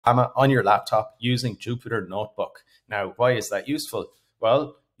Llama on your laptop using Jupyter Notebook. Now, why is that useful?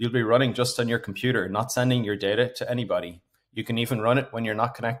 Well, you'll be running just on your computer, not sending your data to anybody. You can even run it when you're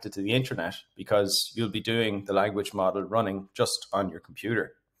not connected to the internet because you'll be doing the language model running just on your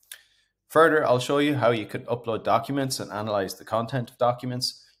computer. Further, I'll show you how you can upload documents and analyze the content of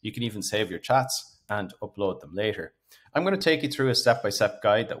documents. You can even save your chats and upload them later. I'm going to take you through a step-by-step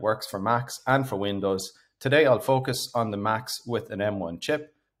guide that works for Macs and for Windows. Today, I'll focus on the Macs with an M1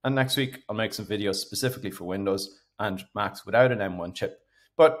 chip, and next week, I'll make some videos specifically for Windows and Macs without an M1 chip.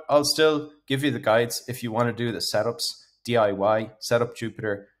 But I'll still give you the guides if you want to do the setups, DIY, set up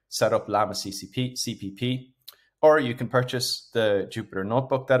Jupyter, set up llama.cpp, or you can purchase the Jupyter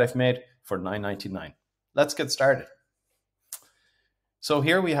Notebook that I've made for $9.99. Let's get started. So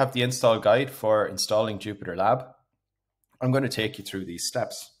here we have the install guide for installing Jupyter Lab. I'm going to take you through these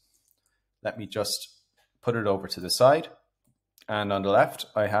steps. Let me just put it over to the side. And on the left,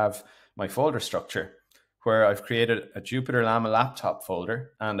 I have my folder structure where I've created a Jupyter Llama laptop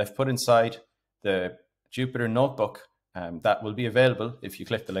folder, and I've put inside the Jupyter Notebook that will be available if you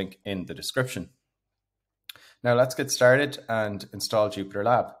click the link in the description. Now let's get started and install Jupyter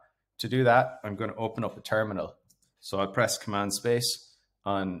Lab. To do that, I'm going to open up a terminal. So I'll press Command Space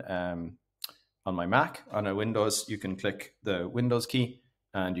on my Mac. On a Windows, you can click the Windows key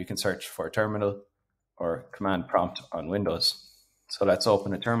and you can search for terminal or command prompt on Windows. So let's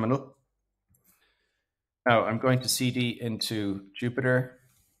open a terminal. Now I'm going to CD into Jupyter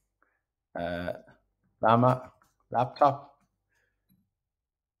Llama laptop.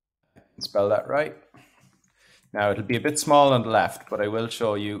 Spell that right. Now it'll be a bit small on the left, but I will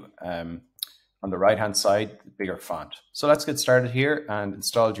show you on the right hand side the bigger font. So let's get started here and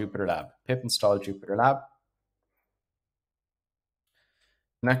install Jupyter Lab. Pip install Jupyter Lab.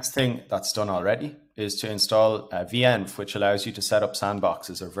 Next thing that's done already is to install venv, which allows you to set up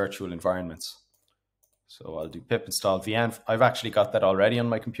sandboxes or virtual environments. So I'll do pip install venv. I've actually got that already on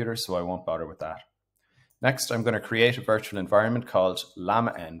my computer, so I won't bother with that. Next, I'm going to create a virtual environment called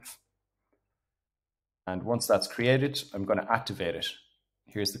llama.env. And once that's created, I'm going to activate it.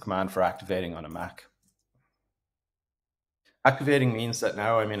 Here's the command for activating on a Mac. Activating means that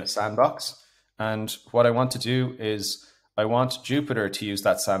now I'm in a sandbox. And what I want to do is I want Jupyter to use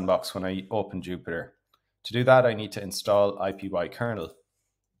that sandbox when I open Jupyter. To do that, I need to install ipykernel.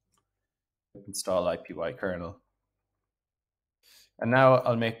 Install ipykernel. And now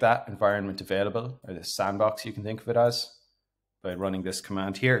I'll make that environment available, or the sandbox you can think of it as, by running this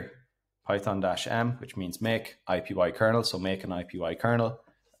command here. Python-m, which means make ipykernel, so make an ipykernel,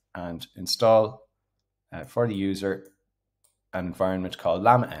 and install for the user an environment called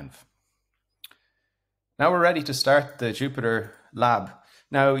llama.env. Now we're ready to start the Jupyter Lab.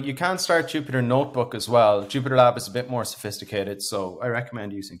 Now you can start Jupyter Notebook as well. Jupyter Lab is a bit more sophisticated, so I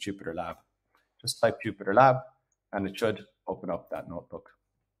recommend using Jupyter Lab. Just type Jupyter Lab and it should open up that notebook.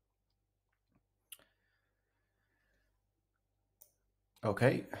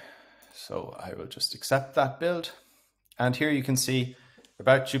 Okay. So I will just accept that build. And here you can see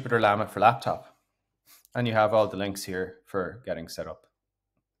about Jupyter Llama for laptop. And you have all the links here for getting set up.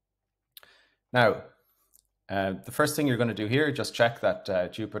 Now, the first thing you're going to do here, just check that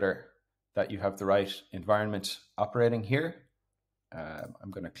Jupyter, that you have the right environment operating here.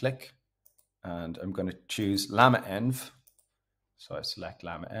 I'm going to click and I'm going to choose llama.env. So I select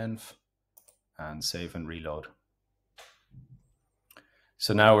llama.env and save and reload.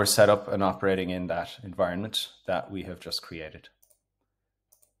 So now we're set up and operating in that environment that we have just created.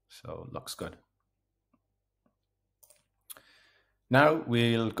 So it looks good. Now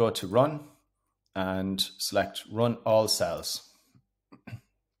we'll go to run and select run all cells.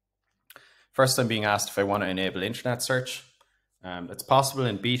 First, I'm being asked if I want to enable internet search. It's possible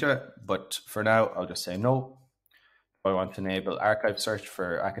in beta, but for now, I'll just say no. If I want to enable archive search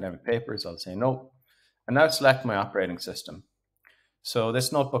for academic papers, I'll say no. And now select my operating system. So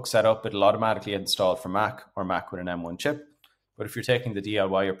this notebook setup, it'll automatically install for Mac or Mac with an M1 chip. But if you're taking the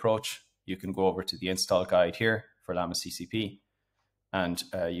DIY approach, you can go over to the install guide here for llama.cpp and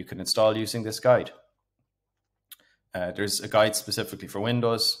you can install using this guide. There's a guide specifically for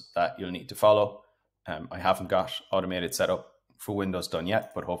Windows that you'll need to follow. I haven't got automated setup for Windows done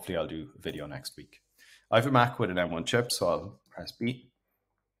yet, but hopefully I'll do a video next week. I have a Mac with an M1 chip, so I'll press B.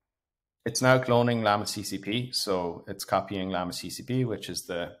 It's now cloning llama.cpp, so it's copying llama.cpp, which is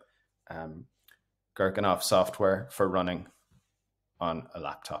the Gherkinov software for running on a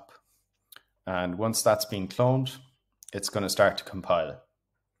laptop. And once that's been cloned, it's going to start to compile.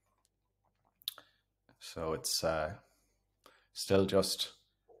 So it's still just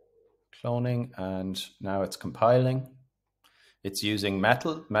cloning, and now it's compiling. It's using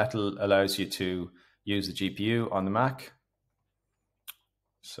Metal. Metal allows you to use the GPU on the Mac.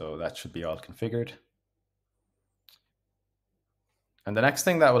 So that should be all configured. And the next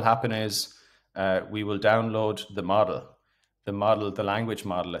thing that will happen is we will download the model, the language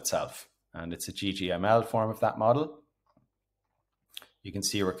model itself. And it's a GGML form of that model. You can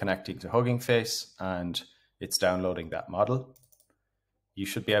see we're connecting to Hugging Face and it's downloading that model. You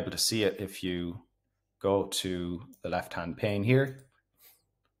should be able to see it if you go to the left-hand pane here.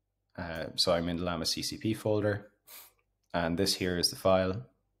 So I'm in the llama.cpp folder, and this here is the file.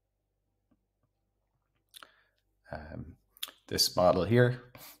 This model here,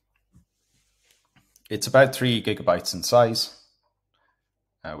 it's about 3 gigabytes in size,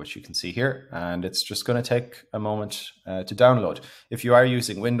 which you can see here, and it's just going to take a moment to download. If you are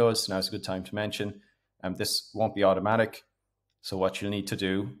using Windows, now's a good time to mention, this won't be automatic. So what you'll need to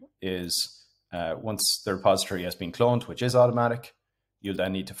do is, once the repository has been cloned, which is automatic, you'll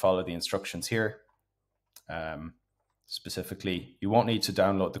then need to follow the instructions here. Specifically, you won't need to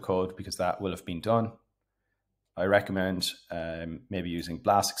download the code because that will have been done. I recommend maybe using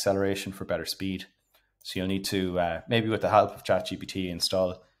blast acceleration for better speed. So you'll need to, maybe with the help of ChatGPT,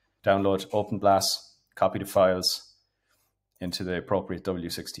 download OpenBLAS, copy the files into the appropriate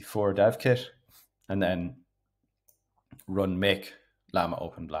W64 dev kit, and then run make llama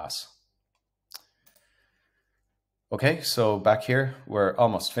OpenBLAS. Okay, so back here, we're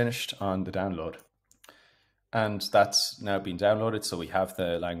almost finished on the download. And that's now been downloaded. So we have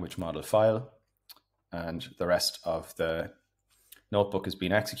the language model file and the rest of the notebook has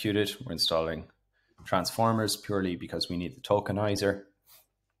been executed. We're installing transformers purely because we need the tokenizer.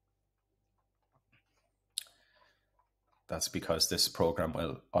 That's because this program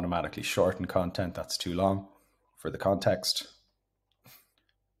will automatically shorten content that's too long for the context.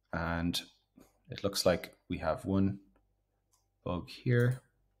 And it looks like we have one bug here.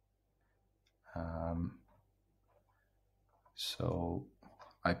 So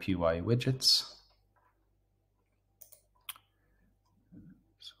IPY widgets.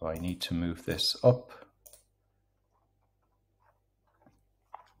 So I need to move this up.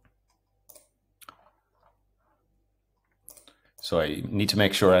 So I need to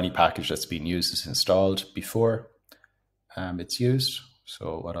make sure any package that's been used is installed before it's used.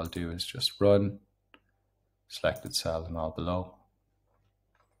 So what I'll do is just run selected cell and all below.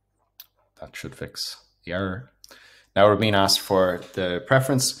 That should fix the error. Now we're being asked for the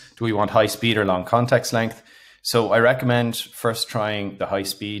preference. Do we want high speed or long context length? So I recommend first trying the high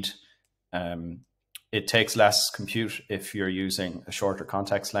speed. It takes less compute if you're using a shorter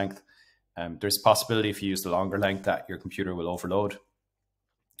context length. There's a possibility if you use the longer length that your computer will overload.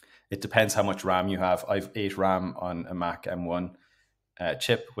 It depends how much RAM you have. I've 8 RAM on a Mac M1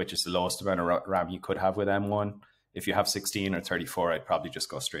 chip, which is the lowest amount of RAM you could have with M1. If you have 16 or 34, I'd probably just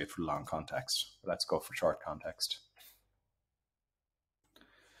go straight for long context. Let's go for short context.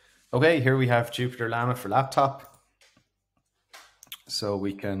 Okay, here we have Jupyter Llama for laptop. So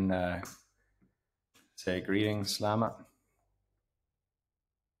we can say greetings, Llama.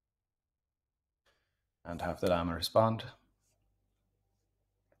 And have the Llama respond.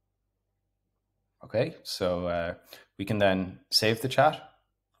 Okay, so we can then save the chat.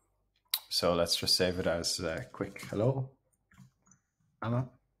 So let's just save it as a quick hello, Llama.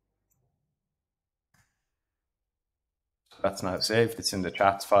 That's now saved. It's in the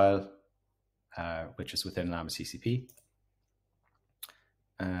chats file, which is within llama.cpp.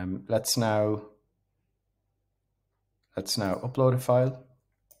 Let's now upload a file.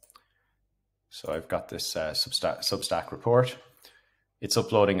 So I've got this Substack report. It's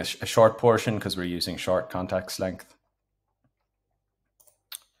uploading a short portion because we're using short context length.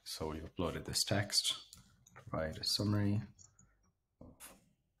 So we uploaded this text, provide a summary of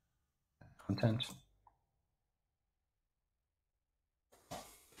content.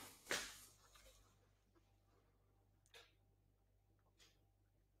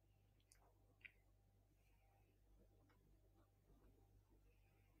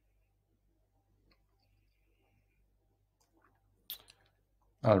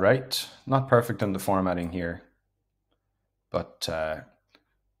 All right, not perfect in the formatting here, but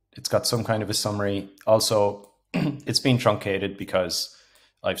it's got some kind of a summary. Also, it's been truncated because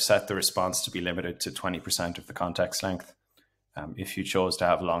I've set the response to be limited to 20% of the context length. If you chose to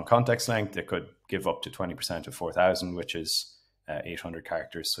have a long context length, it could give up to 20% of 4,000, which is 800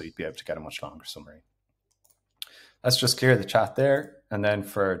 characters. So you'd be able to get a much longer summary. Let's just clear the chat there. And then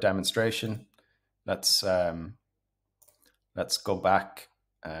for demonstration, let's go back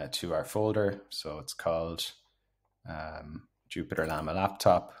to our folder. So it's called Jupyter Llama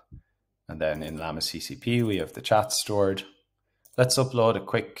laptop. And then in llama.cpp, we have the chat stored. Let's upload a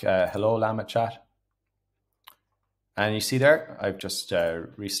quick hello Llama chat. And you see there, I've just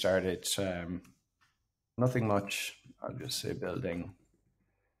restarted, nothing much. I'll just say building.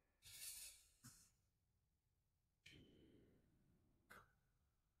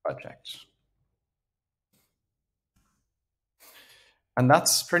 Project. And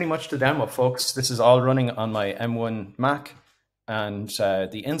that's pretty much the demo, folks. This is all running on my M1 Mac, and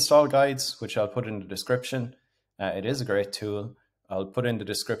the install guides, which I'll put in the description. It is a great tool. I'll put in the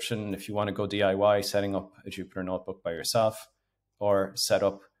description if you want to go DIY setting up a Jupyter notebook by yourself or set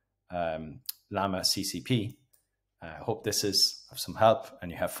up llama.cpp. I hope this is of some help and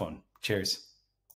you have fun. Cheers.